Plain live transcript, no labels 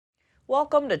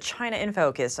Welcome to China in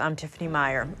Focus. I'm Tiffany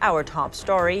Meyer. Our top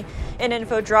story, an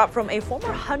info drop from a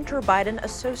former Hunter Biden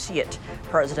associate.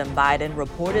 President Biden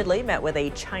reportedly met with a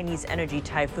Chinese energy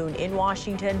typhoon in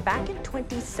Washington back in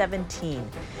 2017.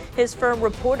 His firm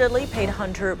reportedly paid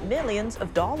Hunter millions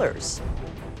of dollars.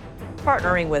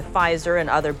 Partnering with Pfizer and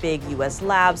other big U.S.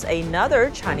 labs, another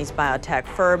Chinese biotech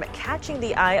firm catching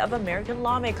the eye of American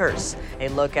lawmakers. A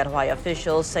look at why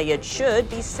officials say it should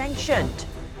be sanctioned.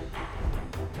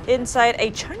 Inside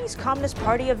a Chinese Communist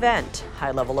Party event,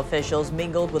 high-level officials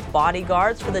mingled with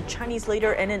bodyguards for the Chinese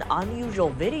leader in an unusual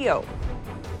video.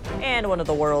 And one of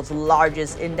the world's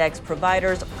largest index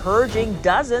providers purging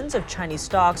dozens of Chinese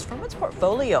stocks from its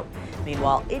portfolio.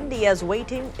 Meanwhile, India's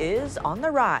weighting is on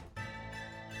the rise.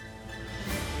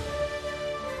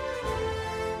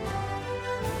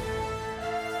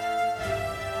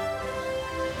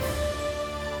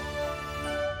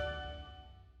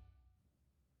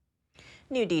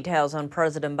 New details on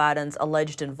President Biden's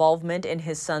alleged involvement in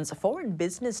his son's foreign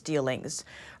business dealings.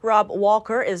 Rob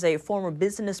Walker is a former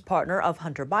business partner of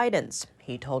Hunter Biden's.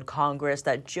 He told Congress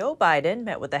that Joe Biden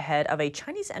met with the head of a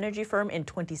Chinese energy firm in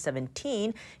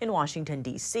 2017 in Washington,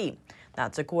 D.C.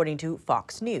 That's according to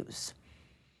Fox News.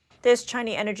 This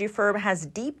Chinese energy firm has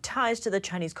deep ties to the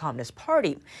Chinese Communist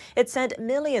Party. It sent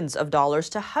millions of dollars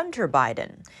to Hunter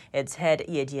Biden. Its head,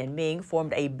 Ye Jianming,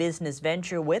 formed a business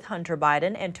venture with Hunter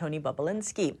Biden and Tony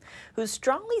Bobulinski, who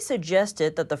strongly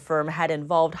suggested that the firm had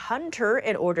involved Hunter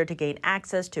in order to gain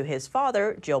access to his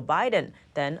father, Joe Biden,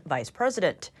 then vice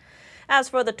president. As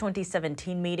for the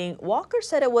 2017 meeting, Walker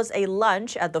said it was a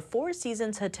lunch at the Four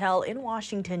Seasons Hotel in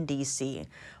Washington, D.C.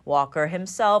 Walker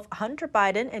himself, Hunter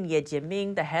Biden, and Ye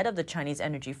Jianming, the head of the Chinese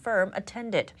energy firm,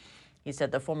 attended. He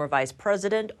said the former vice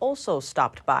president also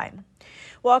stopped by.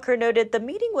 Walker noted the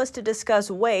meeting was to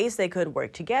discuss ways they could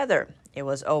work together. It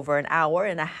was over an hour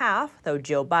and a half, though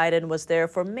Joe Biden was there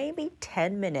for maybe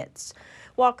 10 minutes.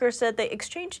 Walker said they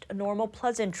exchanged normal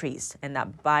pleasantries and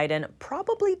that Biden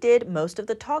probably did most of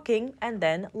the talking and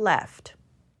then left.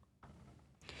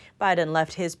 Biden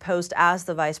left his post as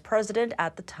the vice president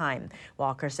at the time.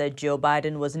 Walker said Joe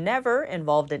Biden was never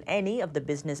involved in any of the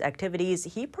business activities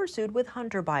he pursued with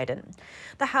Hunter Biden.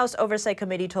 The House Oversight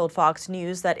Committee told Fox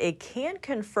News that it can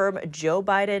confirm Joe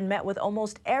Biden met with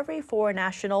almost every foreign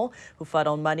national who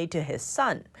funneled money to his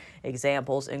son.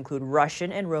 Examples include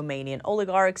Russian and Romanian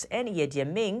oligarchs and Ye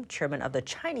Jianming, chairman of the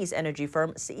Chinese energy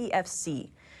firm CEFC.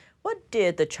 What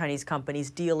did the Chinese company's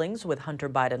dealings with Hunter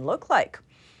Biden look like?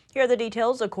 Here are the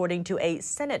details according to a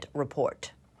Senate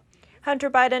report. Hunter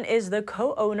Biden is the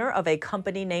co-owner of a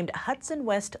company named Hudson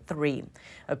West 3.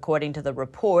 According to the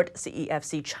report,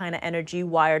 CEFC China Energy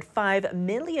wired $5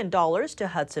 million to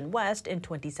Hudson West in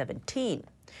 2017.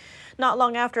 Not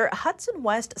long after, Hudson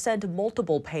West sent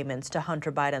multiple payments to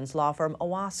Hunter Biden's law firm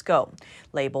Owasco.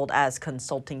 Labeled as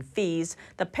consulting fees,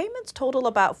 the payments total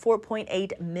about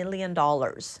 $4.8 million.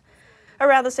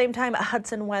 Around the same time,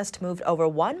 Hudson West moved over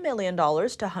 $1 million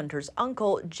to Hunter's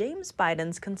uncle, James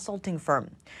Biden's consulting firm.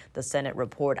 The Senate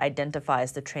report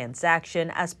identifies the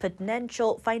transaction as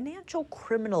potential financial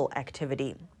criminal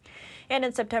activity. And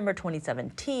in September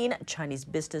 2017, Chinese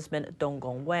businessman Dong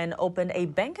Gongwen opened a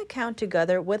bank account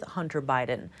together with Hunter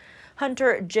Biden.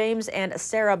 Hunter, James, and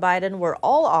Sarah Biden were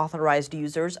all authorized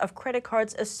users of credit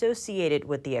cards associated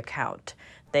with the account.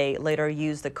 They later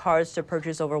used the cards to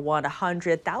purchase over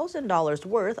 $100,000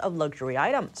 worth of luxury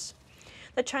items.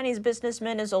 The Chinese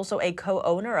businessman is also a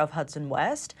co-owner of Hudson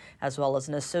West, as well as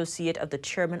an associate of the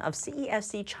chairman of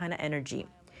CEFC China Energy.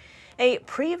 A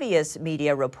previous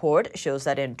media report shows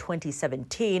that in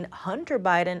 2017, Hunter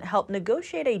Biden helped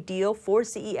negotiate a deal for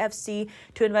CEFC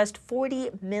to invest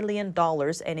 $40 million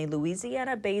in a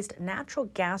Louisiana-based natural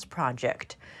gas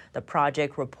project. The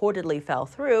project reportedly fell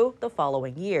through the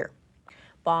following year.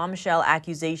 Bombshell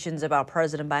accusations about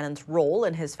President Biden's role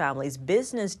in his family's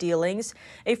business dealings.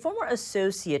 A former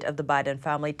associate of the Biden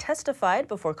family testified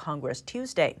before Congress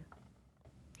Tuesday.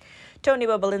 Tony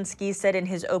Bobulinski said in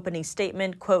his opening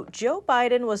statement, quote, Joe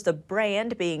Biden was the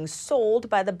brand being sold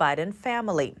by the Biden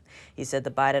family. He said the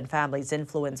Biden family's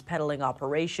influence peddling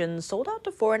operation sold out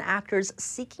to foreign actors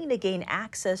seeking to gain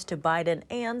access to Biden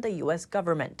and the U.S.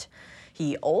 government.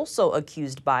 He also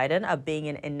accused Biden of being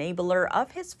an enabler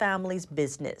of his family's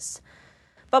business.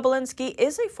 Bobulinski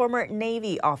is a former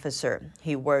Navy officer.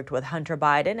 He worked with Hunter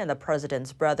Biden and the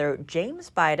president's brother, James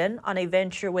Biden, on a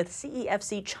venture with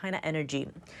CEFC China Energy.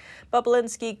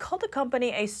 Bobulinski called the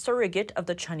company a surrogate of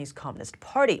the Chinese Communist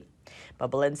Party.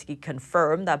 Bobulinski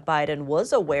confirmed that Biden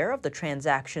was aware of the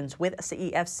transactions with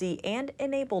CEFC and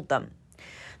enabled them.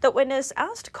 The witness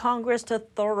asked Congress to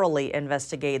thoroughly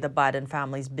investigate the Biden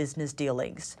family's business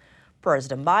dealings.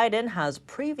 President Biden has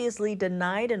previously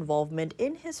denied involvement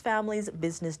in his family's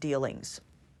business dealings.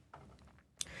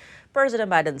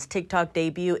 President Biden's TikTok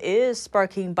debut is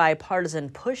sparking bipartisan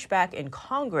pushback in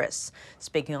Congress.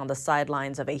 Speaking on the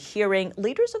sidelines of a hearing,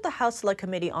 leaders of the House Select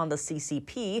Committee on the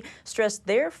CCP stressed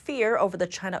their fear over the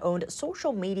China-owned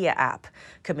social media app.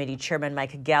 Committee Chairman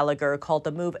Mike Gallagher called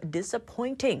the move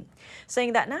disappointing,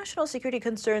 saying that national security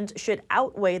concerns should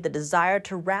outweigh the desire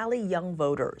to rally young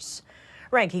voters.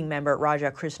 Ranking member Raja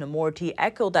Krishnamurti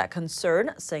echoed that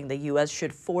concern, saying the U.S.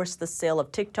 should force the sale of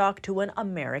TikTok to an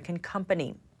American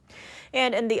company.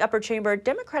 And in the upper chamber,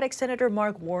 Democratic Senator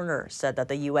Mark Warner said that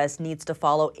the U.S. needs to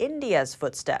follow India's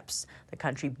footsteps. The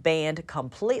country banned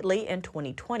completely in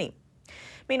 2020.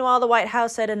 Meanwhile, the White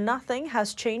House said nothing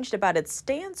has changed about its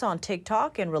stance on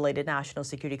TikTok and related national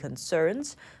security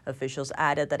concerns. Officials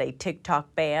added that a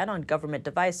TikTok ban on government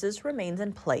devices remains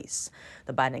in place.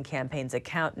 The Biden campaign's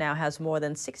account now has more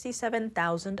than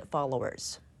 67,000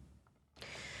 followers.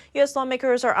 U.S.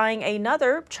 lawmakers are eyeing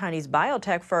another Chinese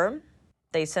biotech firm.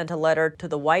 They sent a letter to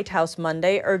the White House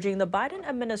Monday urging the Biden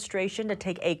administration to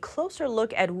take a closer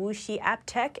look at WuXi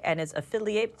AppTec and its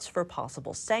affiliates for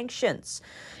possible sanctions.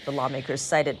 The lawmakers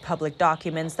cited public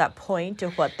documents that point to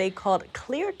what they called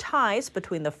clear ties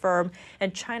between the firm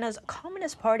and China's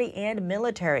Communist Party and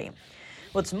military.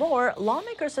 What's more,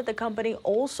 lawmakers said the company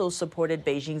also supported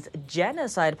Beijing's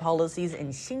genocide policies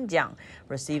in Xinjiang,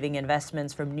 receiving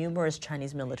investments from numerous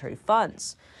Chinese military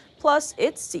funds. Plus,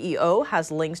 its CEO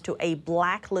has links to a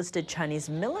blacklisted Chinese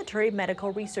military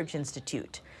medical research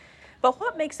institute. But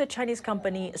what makes the Chinese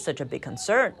company such a big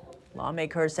concern?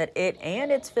 Lawmakers said it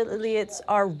and its affiliates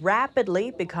are rapidly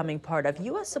becoming part of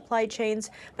U.S. supply chains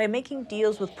by making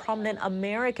deals with prominent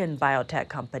American biotech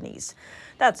companies.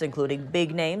 That's including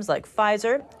big names like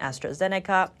Pfizer,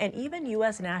 AstraZeneca, and even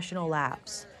U.S. national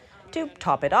labs. To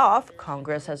top it off,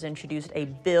 Congress has introduced a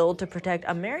bill to protect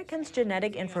Americans'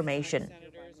 genetic information.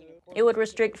 It would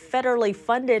restrict federally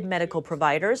funded medical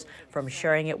providers from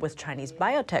sharing it with Chinese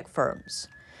biotech firms.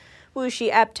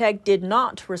 WuXi AppTec did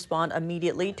not respond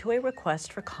immediately to a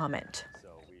request for comment.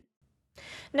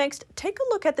 Next, take a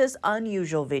look at this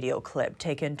unusual video clip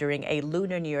taken during a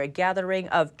Lunar New Year gathering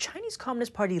of Chinese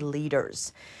Communist Party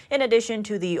leaders. In addition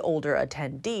to the older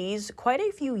attendees, quite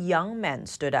a few young men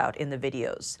stood out in the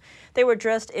videos. They were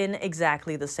dressed in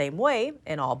exactly the same way,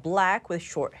 in all black with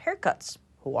short haircuts.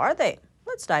 Who are they?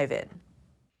 Let's dive in.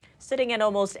 Sitting at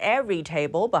almost every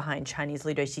table behind Chinese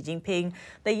leader Xi Jinping,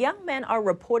 the young men are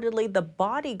reportedly the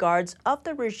bodyguards of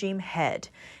the regime head.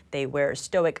 They wear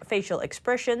stoic facial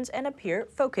expressions and appear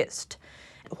focused.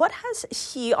 What has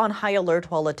Xi on high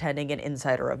alert while attending an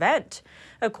insider event?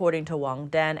 According to Wang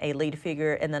Dan, a lead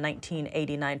figure in the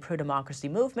 1989 pro-democracy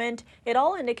movement, it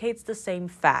all indicates the same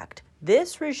fact.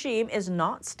 This regime is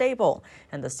not stable,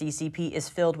 and the CCP is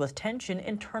filled with tension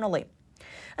internally.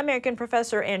 American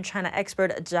professor and China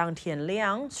expert Zhang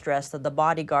Tianliang stressed that the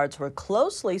bodyguards were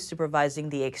closely supervising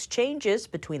the exchanges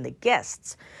between the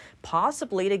guests,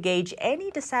 possibly to gauge any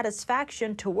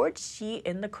dissatisfaction towards Xi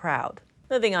in the crowd.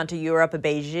 Moving on to Europe,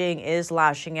 Beijing is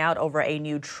lashing out over a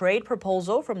new trade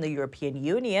proposal from the European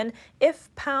Union.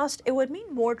 If passed, it would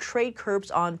mean more trade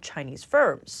curbs on Chinese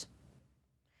firms.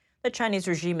 The Chinese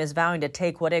regime is vowing to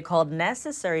take what it called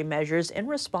necessary measures in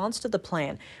response to the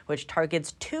plan, which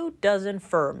targets 24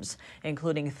 firms,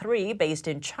 including 3 based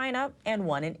in China and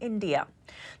 1 in India.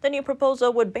 The new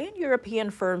proposal would ban European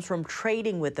firms from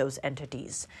trading with those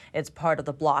entities. It's part of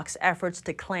the bloc's efforts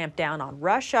to clamp down on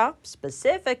Russia,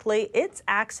 specifically its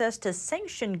access to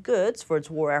sanctioned goods for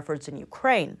its war efforts in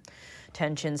Ukraine.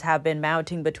 Tensions have been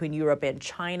mounting between Europe and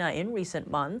China in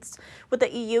recent months, with the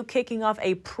EU kicking off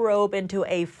a probe into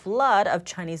a flood of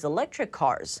Chinese electric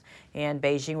cars, and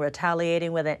Beijing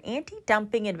retaliating with an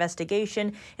anti-dumping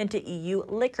investigation into EU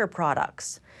liquor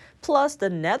products. Plus, the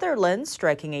Netherlands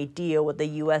striking a deal with the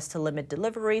U.S. to limit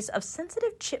deliveries of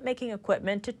sensitive chip-making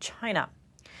equipment to China.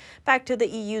 Back to the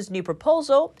EU's new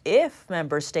proposal, if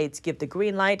member states give the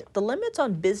green light, the limits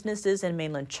on businesses in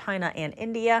mainland China and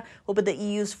India will be the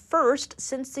EU's first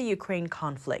since the Ukraine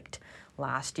conflict.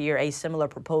 Last year, a similar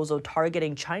proposal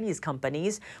targeting Chinese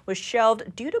companies was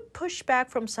shelved due to pushback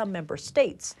from some member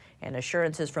states and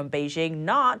assurances from Beijing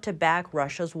not to back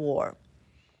Russia's war.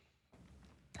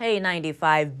 A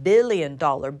 $95 billion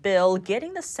bill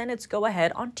getting the Senate's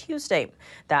go-ahead on Tuesday.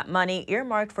 That money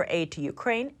earmarked for aid to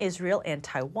Ukraine, Israel, and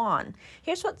Taiwan.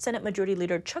 Here's what Senate Majority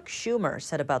Leader Chuck Schumer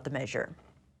said about the measure.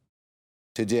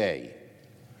 Today,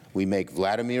 we make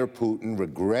Vladimir Putin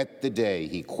regret the day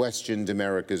he questioned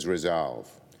America's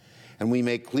resolve. And we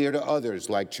make clear to others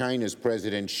like China's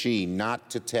President Xi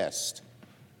not to test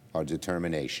our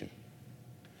determination.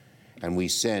 and we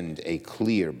send a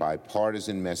clear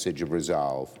bipartisan message of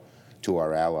resolve to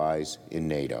our allies in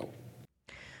NATO.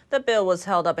 The bill was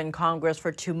held up in Congress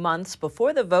for 2 months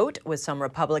before the vote, with some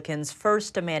Republicans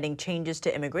first demanding changes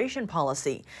to immigration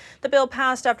policy. The bill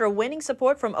passed after winning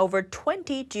support from over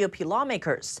 20 GOP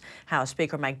lawmakers. House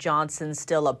Speaker Mike Johnson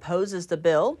still opposes the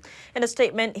bill. In a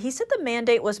statement, he said the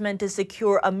mandate was meant to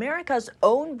secure America's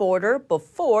own border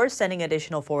before sending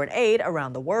additional foreign aid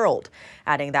around the world,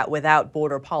 adding that without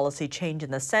border policy change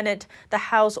in the Senate, the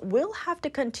House will have to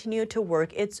continue to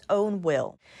work its own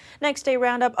will. Next, a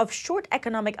roundup of short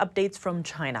economic updates from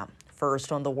China. First,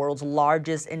 one of the world's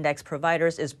largest index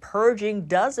providers is purging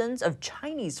dozens of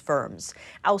Chinese firms,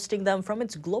 ousting them from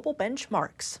its global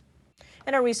benchmarks.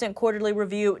 In a recent quarterly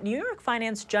review, New York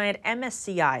finance giant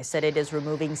MSCI said it is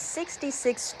removing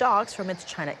 66 stocks from its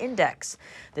China index.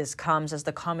 This comes as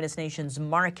the communist nation's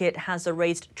market has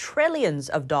erased trillions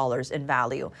of dollars in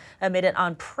value amid an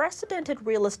unprecedented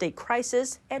real estate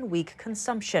crisis and weak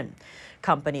consumption.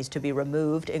 Companies to be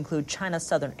removed include China's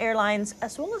Southern Airlines,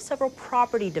 as well as several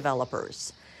property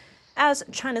developers. As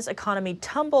China's economy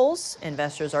tumbles,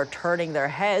 investors are turning their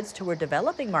heads toward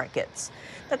developing markets.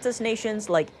 That's as nations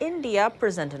like India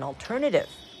present an alternative.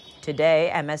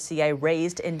 Today, MSCI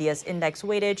raised India's index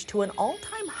weightage to an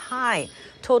all-time high,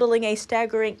 totaling a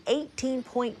staggering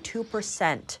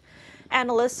 18.2%.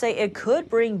 Analysts say it could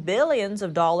bring billions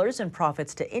of dollars in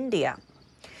profits to India.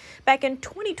 Back in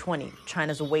 2020,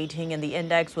 China's weighting in the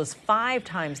index was 5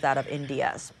 times that of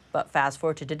India's. But fast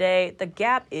forward to today, the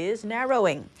gap is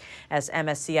narrowing as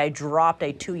MSCI dropped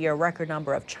a 2-year record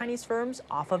number of Chinese firms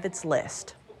off of its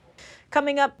list.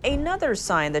 Coming up, another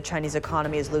sign the Chinese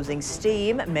economy is losing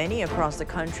steam. Many across the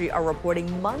country are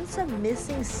reporting months of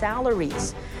missing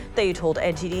salaries. They told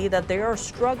NTD that they are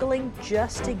struggling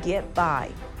just to get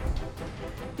by.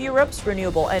 Europe's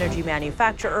renewable energy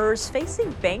manufacturers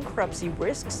facing bankruptcy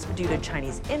risks due to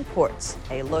Chinese imports.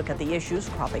 A look at the issues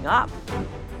cropping up.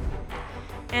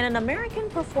 And an American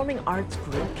performing arts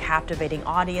group captivating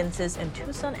audiences in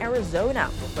Tucson, Arizona.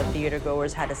 What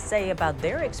theatergoers had to say about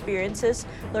their experiences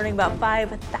learning about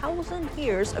 5,000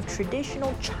 years of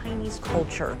traditional Chinese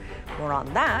culture. More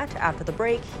on that after the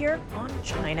break here on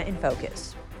China in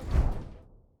Focus.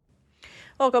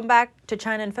 Welcome back to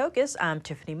China in Focus. I'm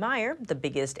Tiffany Meyer. The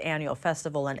biggest annual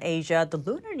festival in Asia, the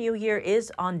Lunar New Year,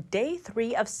 is on day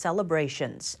 3 of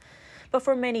celebrations. But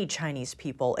for many Chinese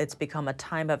people, it's become a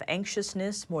time of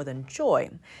anxiousness more than joy,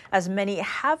 as many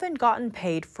haven't gotten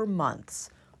paid for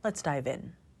months. Let's dive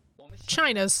in.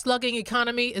 China's slugging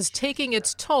economy is taking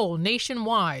its toll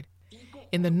nationwide.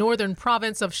 In the northern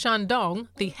province of Shandong,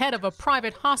 the head of a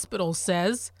private hospital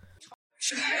says,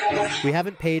 "We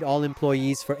haven't paid all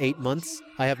employees for 8 months.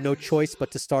 I have no choice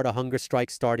but to start a hunger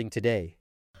strike starting today."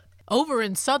 Over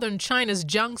in southern China's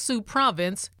Jiangsu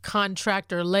province,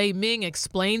 contractor Lei Ming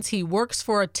explains he works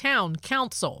for a town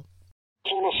council.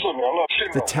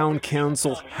 The town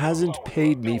council hasn't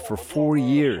paid me for 4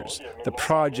 years. The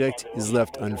project is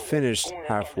left unfinished,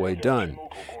 halfway done.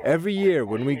 Every year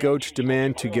when we go to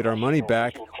demand to get our money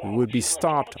back, we would be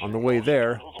stopped on the way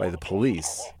there by the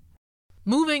police.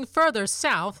 Moving further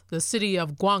south, the city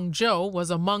of Guangzhou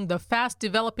was among the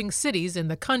fast-developing cities in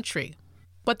the country.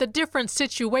 But the different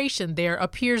situation there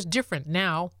appears different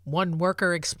now. One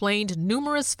worker explained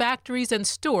numerous factories and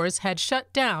stores had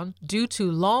shut down due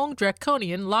to long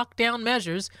draconian lockdown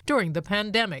measures during the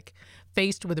pandemic.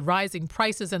 Faced with rising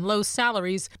prices and low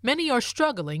salaries, many are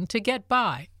struggling to get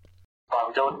by.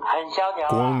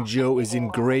 Guangzhou is in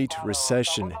great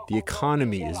recession. The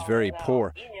economy is very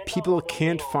poor. People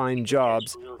can't find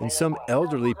jobs, and some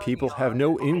elderly people have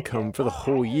no income for the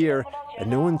whole year, and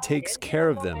no one takes care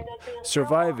of them.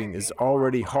 Surviving is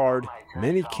already hard.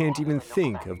 Many can't even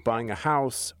think of buying a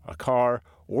house, a car,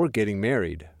 or getting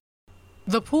married.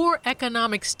 The poor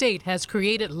economic state has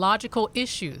created logical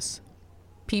issues.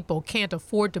 People can't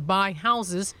afford to buy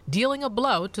houses, dealing a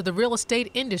blow to the real estate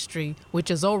industry,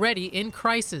 which is already in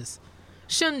crisis.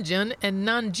 Shenzhen and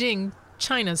Nanjing,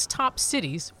 China's top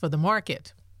cities for the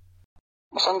market.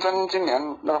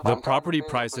 The property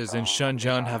prices in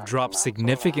Shenzhen have dropped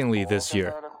significantly this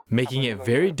year, making it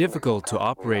very difficult to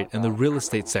operate in the real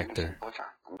estate sector.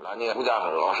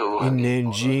 In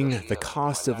Nanjing, the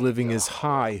cost of living is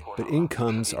high, but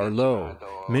incomes are low.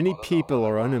 Many people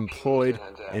are unemployed,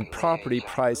 and property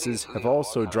prices have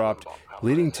also dropped,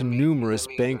 leading to numerous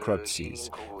bankruptcies.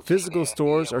 Physical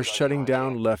stores are shutting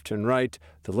down left and right.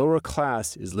 The lower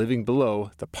class is living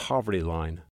below the poverty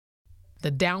line.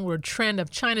 The downward trend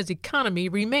of China's economy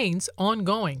remains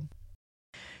ongoing.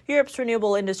 Europe's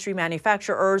renewable industry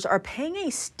manufacturers are paying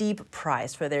a steep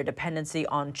price for their dependency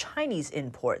on Chinese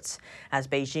imports. As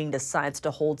Beijing decides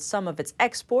to hold some of its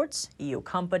exports, EU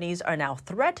companies are now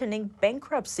threatening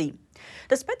bankruptcy,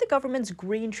 despite the government's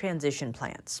green transition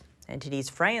plans. NTD's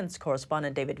France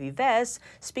correspondent David Vives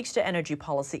speaks to energy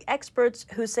policy experts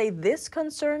who say this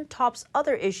concern tops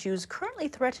other issues currently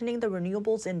threatening the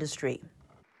renewables industry.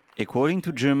 According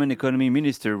to German Economy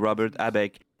Minister Robert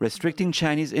Habeck, restricting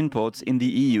Chinese imports in the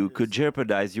EU could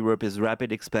jeopardize Europe's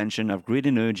rapid expansion of grid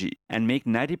energy and make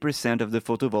 90% of the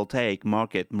photovoltaic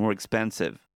market more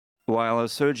expensive. While a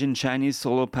surge in Chinese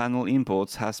solar panel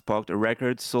imports has sparked a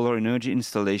record solar energy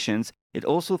installations, it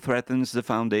also threatens the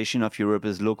foundation of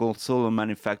Europe's local solar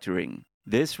manufacturing.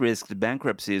 This risked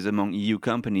bankruptcies among EU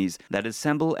companies that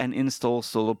assemble and install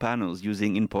solar panels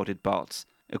using imported parts.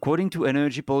 According to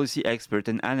energy policy expert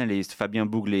and analyst Fabien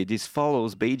Bouglet, this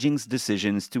follows Beijing's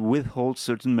decisions to withhold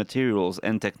certain materials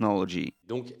and technology.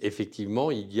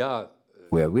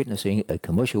 We are witnessing a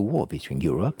commercial war between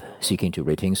Europe, seeking to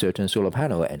retain certain solar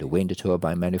panel and wind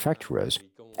turbine manufacturers,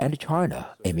 and China,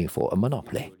 aiming for a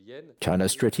monopoly. China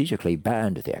strategically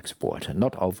banned the export,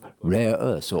 not of rare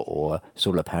earths or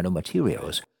solar panel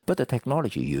materials, but the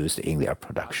technology used in their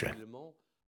production.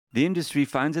 The industry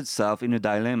finds itself in a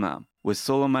dilemma, with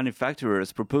solar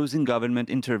manufacturers proposing government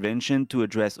intervention to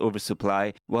address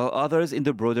oversupply, while others in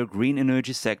the broader green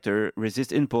energy sector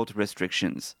resist import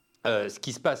restrictions.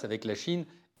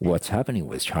 What's happening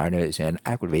with China is an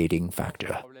aggravating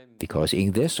factor, because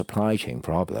in this supply chain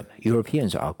problem,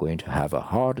 Europeans are going to have a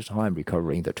hard time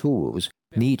recovering the tools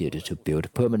needed to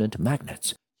build permanent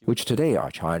magnets, which today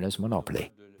are China's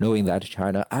monopoly, knowing that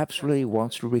China absolutely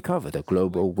wants to recover the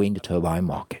global wind turbine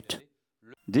market.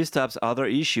 This tops other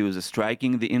issues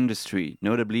striking the industry,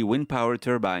 notably wind power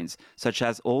turbines, such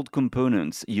as old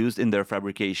components used in their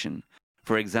fabrication.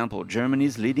 For example,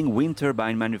 Germany's leading wind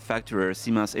turbine manufacturer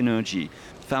Siemens Energy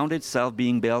found itself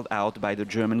being bailed out by the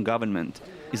German government,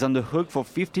 is on the hook for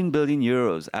 15 billion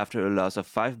euros after a loss of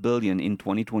 5 billion in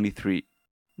 2023.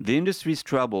 The industry's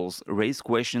troubles raise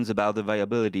questions about the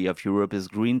viability of Europe's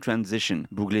green transition,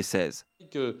 Bouglet says.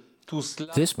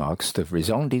 This marks the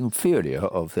resounding failure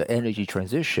of the energy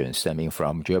transition stemming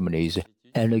from Germany's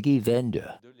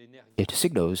Energiewende. It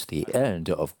signals the end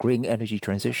of green energy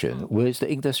transition, with the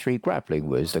industry grappling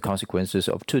with the consequences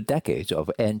of 2 decades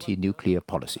of anti-nuclear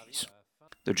policies.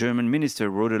 The German minister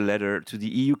wrote a letter to the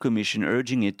EU Commission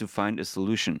urging it to find a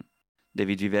solution.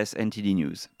 David Vives, NTD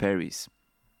News, Paris.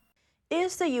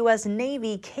 Is the U.S.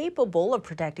 Navy capable of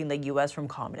protecting the U.S. from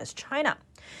communist China?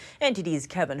 NTD's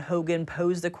Kevin Hogan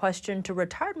posed the question to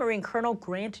retired Marine Colonel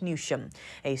Grant Newsham,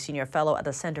 a senior fellow at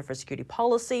the Center for Security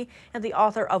Policy and the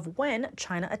author of When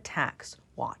China Attacks.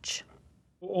 Watch.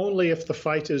 Only if the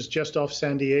fight is just off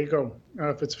San Diego.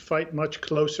 If it's a fight much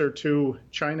closer to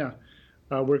China,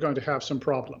 we're going to have some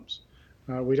problems.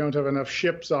 We don't have enough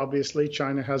ships, obviously.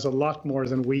 China has a lot more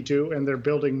than we do, and they're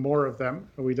building more of them.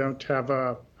 We don't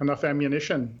have enough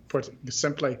ammunition, put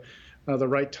simply, the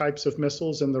right types of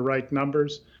missiles in the right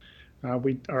numbers.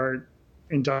 Our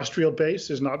industrial base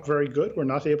is not very good. We're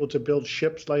not able to build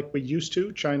ships like we used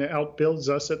to. China outbuilds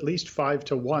us at least 5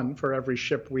 to 1 for every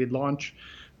ship we launch.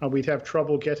 We'd have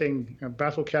trouble getting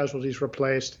battle casualties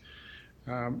replaced,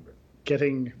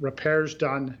 getting repairs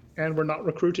done, and we're not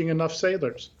recruiting enough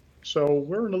sailors. So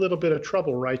we're in a little bit of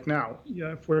trouble right now.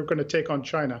 If we're going to take on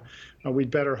China, we'd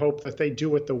better hope that they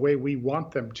do it the way we want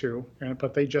them to,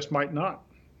 but they just might not.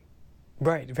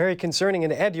 Right, very concerning.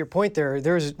 And to add to your point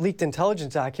there's leaked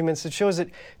intelligence documents that shows that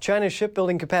China's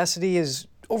shipbuilding capacity is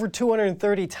over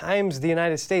 230 times the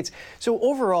United States. So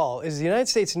overall, is the United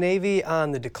States Navy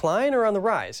on the decline or on the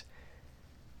rise?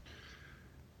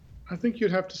 I think you'd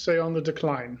have to say on the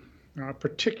decline.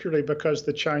 Particularly because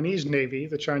the Chinese Navy,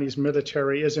 the Chinese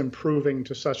military, is improving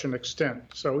to such an extent.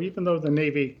 So even though the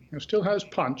Navy still has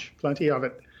punch, plenty of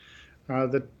it,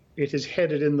 that it is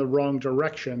headed in the wrong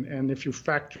direction. And if you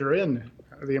factor in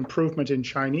the improvement in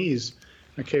Chinese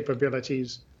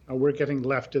capabilities, we're getting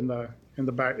left in the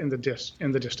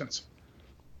distance.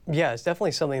 Yeah, it's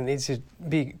definitely something that needs to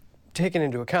be taken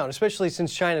into account, especially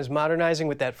since China is modernizing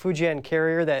with that Fujian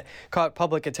carrier that caught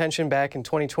public attention back in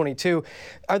 2022.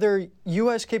 Are there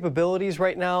U.S. capabilities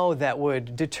right now that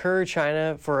would deter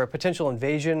China for a potential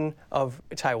invasion of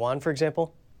Taiwan, for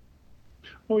example?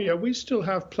 Oh, yeah, we still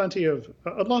have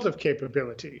a lot of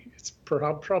capability. It's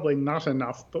probably not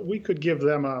enough, but we could give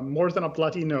them more than a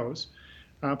bloody nose.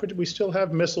 But we still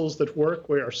have missiles that work,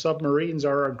 where our submarines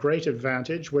are a great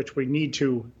advantage, which we need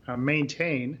to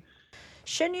maintain.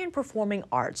 Shenyang Performing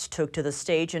Arts took to the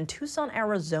stage in Tucson,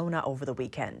 Arizona over the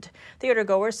weekend.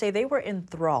 Theatergoers say they were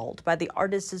enthralled by the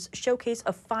artists' showcase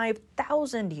of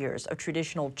 5,000 years of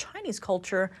traditional Chinese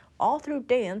culture, all through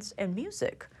dance and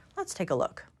music. Let's take a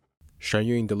look.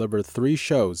 Shenyang delivered 3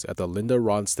 shows at the Linda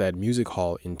Ronstadt Music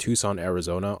Hall in Tucson,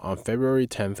 Arizona on February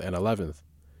 10th and 11th.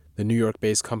 The New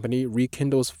York-based company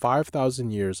rekindles 5,000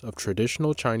 years of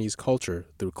traditional Chinese culture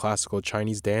through classical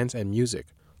Chinese dance and music.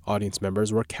 Audience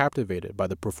members were captivated by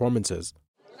the performances.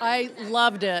 I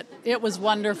loved it. It was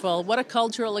wonderful. What a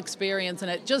cultural experience,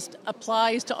 and it just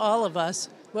applies to all of us,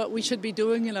 what we should be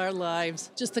doing in our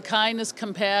lives. Just the kindness,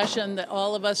 compassion that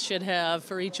all of us should have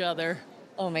for each other.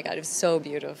 Oh my God, it was so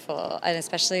beautiful, and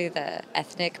especially the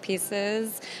ethnic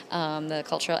pieces, the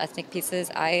cultural ethnic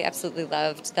pieces. I absolutely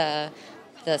loved the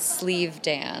sleeve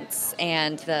dance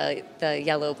and the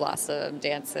yellow blossom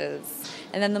dances.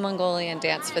 And then the Mongolian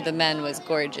dance for the men was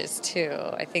gorgeous too.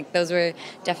 I think those were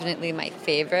definitely my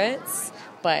favorites,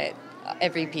 but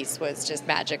every piece was just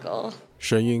magical.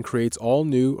 Shenyang creates all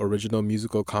new original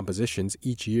musical compositions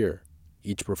each year.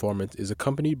 Each performance is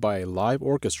accompanied by a live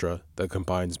orchestra that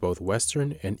combines both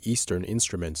Western and Eastern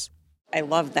instruments. I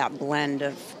love that blend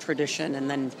of tradition and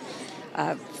then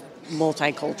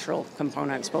multicultural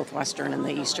components, both Western and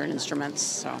the Eastern instruments.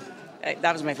 So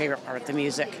that was my favorite part, the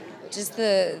music. Just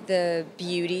the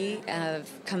beauty of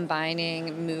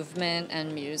combining movement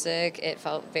and music, it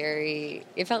felt very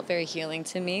healing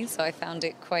to me. So I found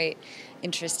it quite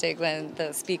interesting when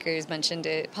the speakers mentioned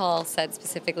it. Paul said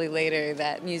specifically later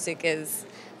that music is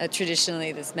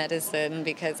traditionally this medicine,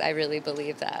 because I really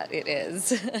believe that it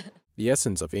is. The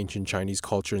essence of ancient Chinese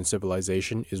culture and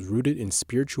civilization is rooted in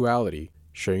spirituality.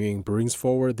 Shenyang brings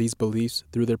forward these beliefs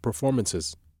through their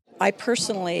performances. I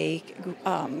personally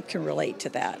can relate to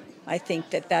that. I think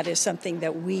that is something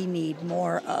that we need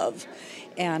more of,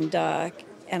 and I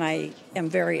am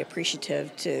very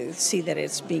appreciative to see that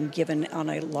it's being given on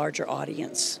a larger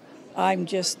audience. I'm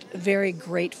just very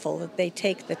grateful that they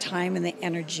take the time and the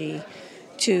energy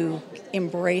to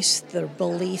embrace their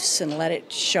beliefs and let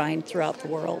it shine throughout the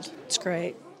world. It's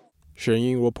great.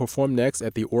 Shenyang will perform next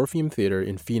at the Orpheum Theater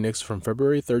in Phoenix from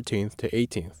February 13th to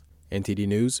 18th. NTD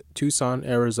News, Tucson,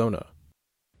 Arizona.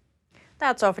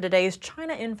 That's all for today's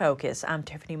China in Focus. I'm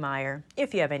Tiffany Meyer.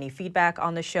 If you have any feedback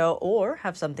on the show or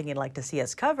have something you'd like to see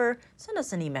us cover, send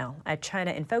us an email at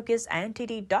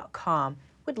chinainfocus@ntd.com.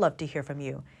 We'd love to hear from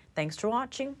you. Thanks for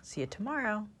watching. See you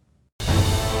tomorrow.